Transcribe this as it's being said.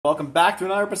Welcome back to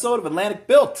another episode of Atlantic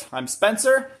Built. I'm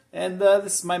Spencer, and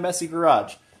this is my messy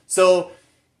garage. So,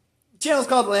 the channel's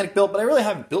called Atlantic Built, but I really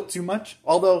haven't built too much.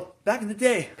 Although, back in the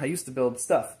day, I used to build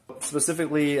stuff.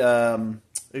 Specifically,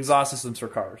 exhaust systems for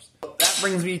cars. That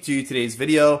brings me to today's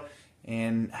video,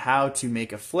 and how to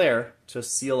make a flare to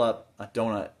seal up a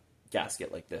donut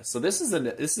gasket like this. So this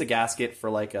is a gasket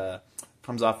for like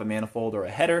comes off a manifold or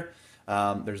a header.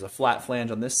 There's a flat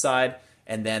flange on this side.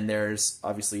 And then there's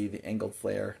obviously the angled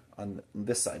flare on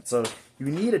this side. So you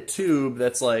need a tube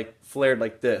that's like flared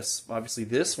like this. Obviously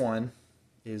this one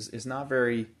is not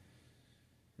very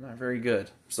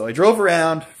good. So I drove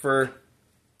around for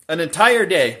an entire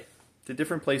day to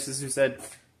different places who said,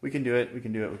 we can do it, we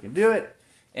can do it, we can do it.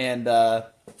 And I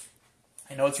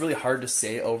know it's really hard to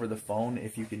say over the phone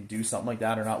if you can do something like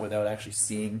that or not without actually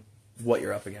seeing what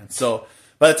you're up against. So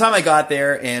by the time I got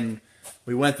there and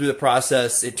we went through the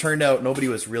process, it turned out nobody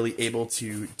was really able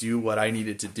to do what I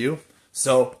needed to do.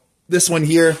 So this one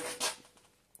here,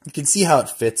 you can see how it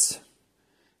fits.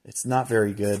 It's not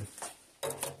very good.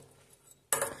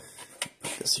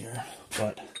 This here,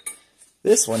 but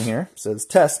this one here says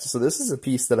test. So this is a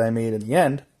piece that I made in the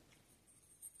end.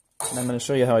 And I'm going to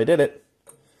show you how I did it.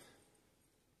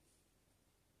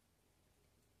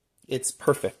 It's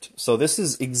perfect. So this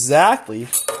is exactly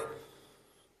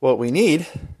what we need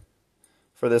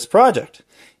for this project,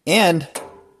 and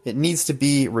it needs to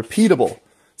be repeatable.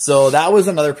 So that was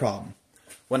another problem.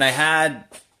 When I had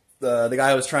the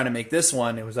guy who was trying to make this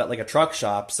one, it was at like a truck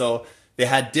shop, so they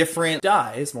had different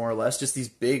dies, more or less, just these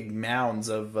big mounds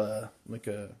of like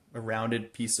a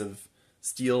rounded piece of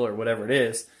steel or whatever it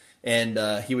is, and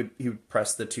he would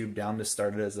press the tube down to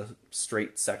start it as a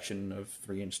straight section of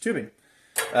 3-inch tubing.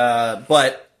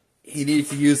 But he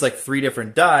needed to use like 3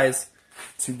 different dies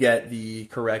to get the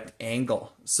correct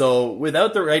angle. So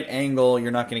without the right angle, you're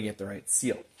not going to get the right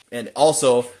seal. And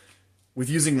also, with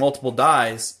using multiple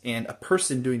dies and a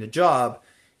person doing the job,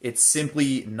 it's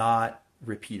simply not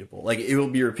repeatable. Like, it will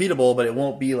be repeatable, but it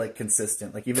won't be like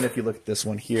consistent. Like, even if you look at this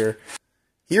one here,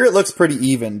 it looks pretty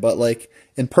even, but like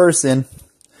in person,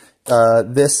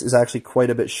 this is actually quite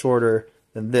a bit shorter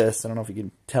than this. I don't know if you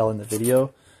can tell in the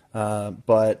video,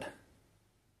 but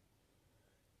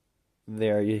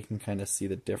there you can kind of see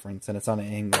the difference, and it's on an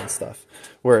angle and stuff.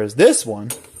 Whereas this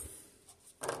one's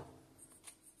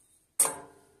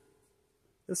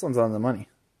on the money.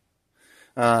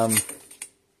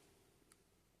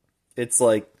 It's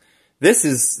like this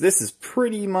is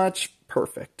pretty much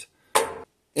perfect,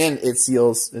 and it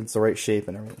seals. It's the right shape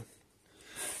and everything.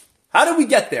 How did we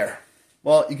get there?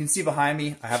 Well, you can see behind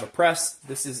me I have a press.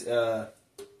 This is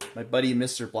my buddy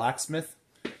Mr. Blacksmith.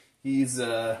 He's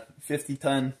a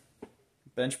 50-ton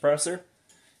bench presser,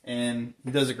 and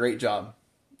he does a great job.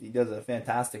 He does a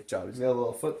fantastic job. He's got a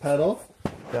little foot pedal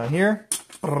down here.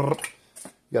 You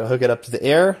got to hook it up to the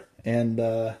air, and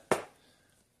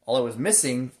all I was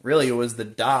missing really was the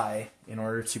die in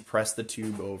order to press the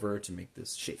tube over to make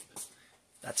this shape.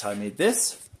 That's how I made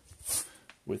this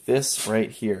with this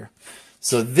right here.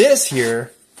 So this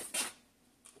here,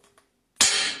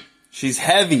 she's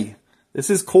heavy. This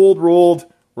is cold rolled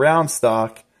round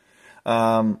stock.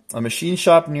 A machine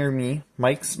shop near me,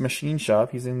 Mike's Machine Shop.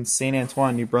 He's in St.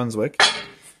 Antoine, New Brunswick.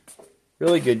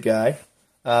 Really good guy.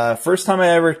 First time I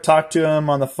ever talked to him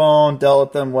on the phone,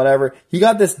 dealt with him, whatever. He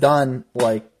got this done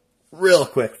like real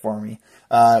quick for me,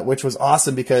 which was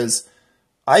awesome because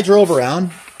I drove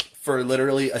around for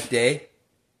literally a day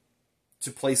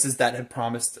to places that had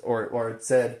promised or had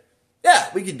said, yeah,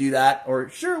 we could do that, or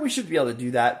sure, we should be able to do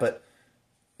that, but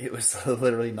it was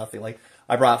literally nothing. Like,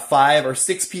 I brought 5 or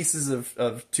 6 pieces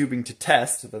of tubing to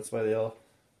test. That's why they all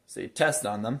say test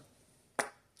on them.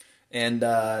 And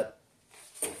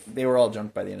they were all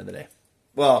junk by the end of the day.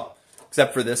 Well,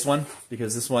 except for this one,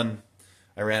 because this one,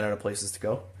 I ran out of places to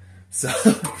go. So,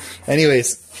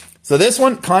 anyways, so this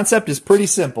one, concept is pretty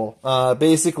simple.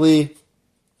 Basically,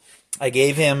 I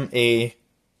gave him a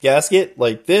gasket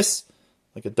like this,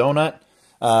 like a donut.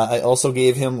 I also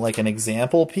gave him like an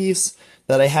example piece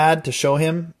that I had to show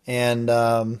him, and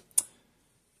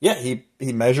yeah, he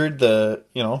measured the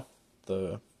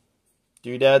the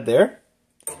doodad there,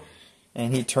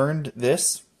 and he turned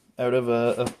this out of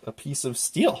a piece of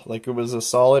steel, like it was a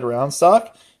solid round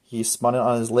stock. He spun it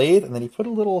on his lathe, and then he put a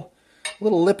little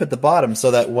lip at the bottom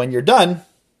so that when you're done,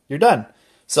 you're done.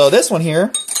 So this one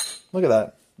here, look at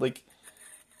that, like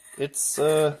it's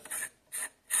it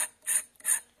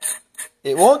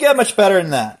won't get much better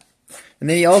than that. And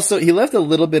then he left a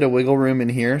little bit of wiggle room in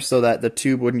here so that the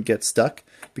tube wouldn't get stuck,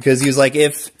 because he was like,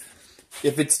 if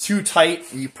it's too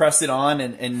tight, you press it on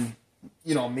and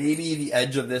you know, maybe the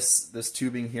edge of this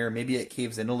tubing here, maybe it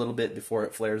caves in a little bit before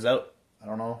it flares out. I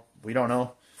don't know. We don't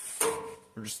know.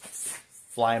 We're just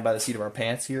flying by the seat of our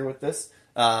pants here with this.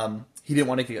 He didn't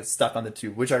want it to get stuck on the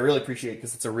tube, which I really appreciate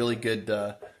because it's a really good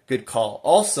good call.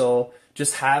 Also,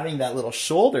 just having that little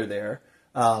shoulder there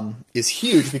is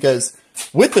huge because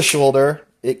with the shoulder,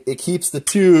 it keeps the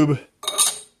tube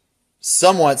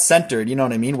somewhat centered, you know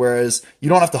what I mean? Whereas you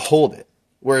don't have to hold it.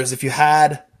 Whereas if you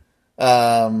had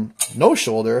no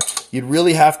shoulder, you'd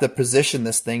really have to position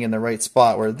this thing in the right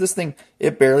spot. Where this thing,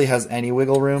 it barely has any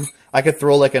wiggle room. I could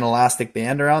throw like an elastic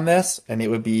band around this and it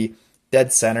would be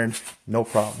dead centered, no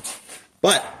problem.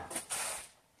 But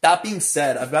that being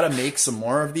said, I've got to make some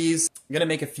more of these. I'm going to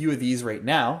make a few of these right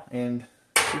now, and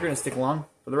you're going to stick along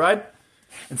for the ride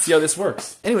and see how this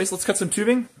works. Anyways, let's cut some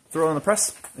tubing, throw it on the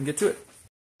press, and get to it.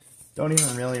 Don't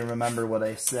even really remember what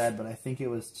I said, but I think it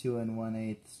was 2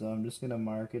 1/8, so I'm just going to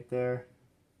mark it there.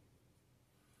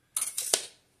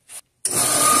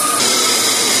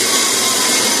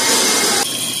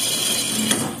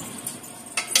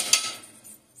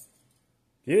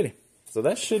 Beauty. So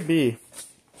that should be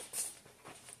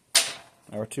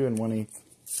our 2 1/8.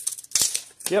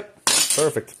 Yep,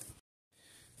 perfect.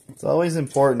 It's always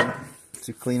important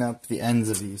to clean up the ends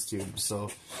of these tubes.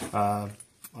 So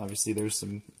obviously there's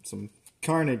some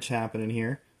carnage happening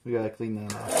here. We gotta clean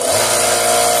that off.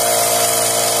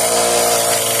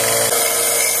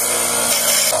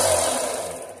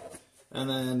 And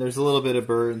then there's a little bit of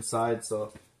burr inside,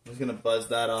 so I'm just gonna buzz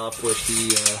that off with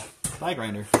the die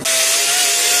grinder.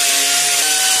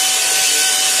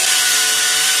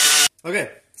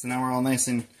 Okay, so now we're all nice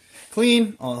and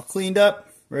clean, all cleaned up,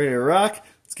 ready to rock.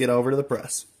 Let's get over to the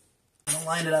press. I'm gonna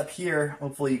line it up here.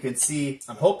 Hopefully you can see.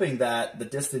 I'm hoping that the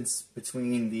distance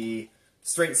between the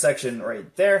straight section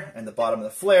right there and the bottom of the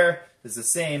flare is the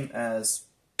same as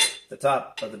the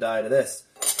top of the die to this.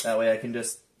 That way I can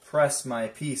just press my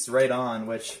piece right on,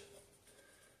 which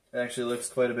actually looks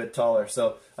quite a bit taller.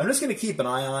 So I'm just gonna keep an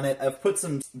eye on it. I've put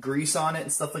some grease on it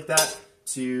and stuff like that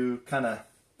to kind of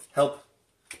help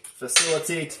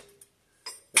facilitate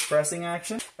the pressing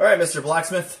action. All right, Mr.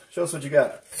 Blacksmith, show us what you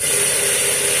got.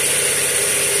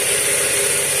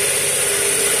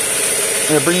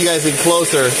 I'm gonna bring you guys in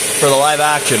closer for the live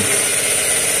action.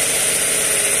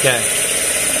 Okay.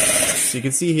 So you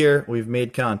can see here, we've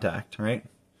made contact, right?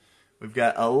 We've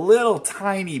got a little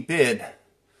tiny bit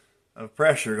of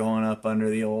pressure going up under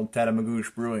the old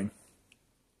Tatamagouche brewing.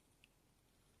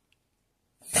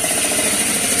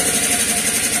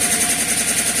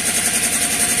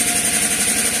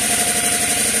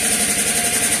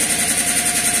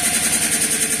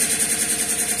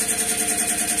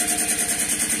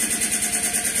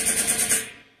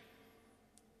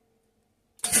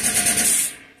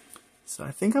 So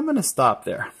I think I'm going to stop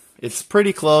there. It's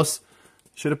pretty close.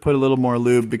 Should have put a little more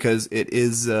lube because it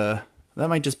is, that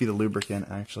might just be the lubricant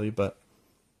actually, but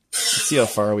let's see how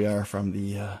far we are from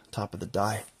the top of the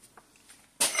die.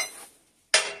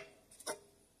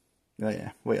 Oh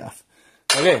yeah, way off.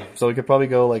 Okay, so we could probably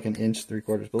go like 1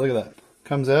 3/4, but look at that.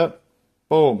 Comes out,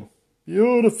 boom,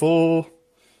 beautiful.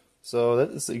 So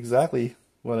that is exactly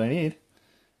what I need.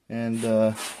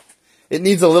 And it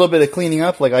needs a little bit of cleaning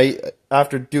up. Like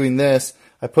after doing this,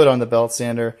 I put on the belt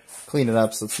sander, clean it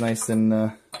up so it's nice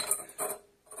and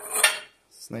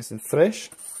fresh.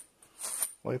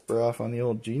 Wipe her off on the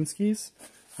old jean skis.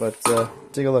 But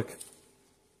take a look.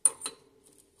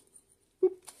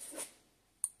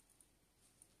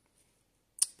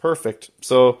 Perfect.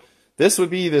 So this would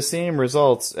be the same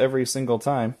results every single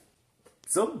time.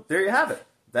 So there you have it.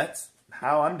 That's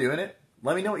how I'm doing it.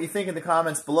 Let me know what you think in the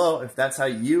comments below, if that's how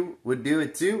you would do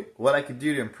it too, what I could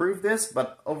do to improve this.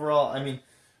 But overall, I mean,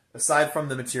 aside from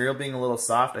the material being a little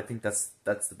soft, I think that's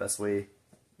the best way,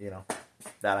 you know,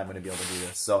 that I'm going to be able to do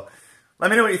this. So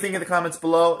let me know what you think in the comments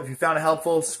below. If you found it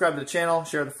helpful, subscribe to the channel,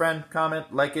 share with a friend,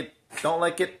 comment, like it, don't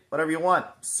like it, whatever you want.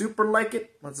 Super like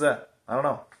it? What's that? I don't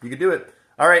know. You can do it.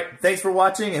 All right, thanks for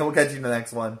watching, and we'll catch you in the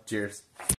next one. Cheers.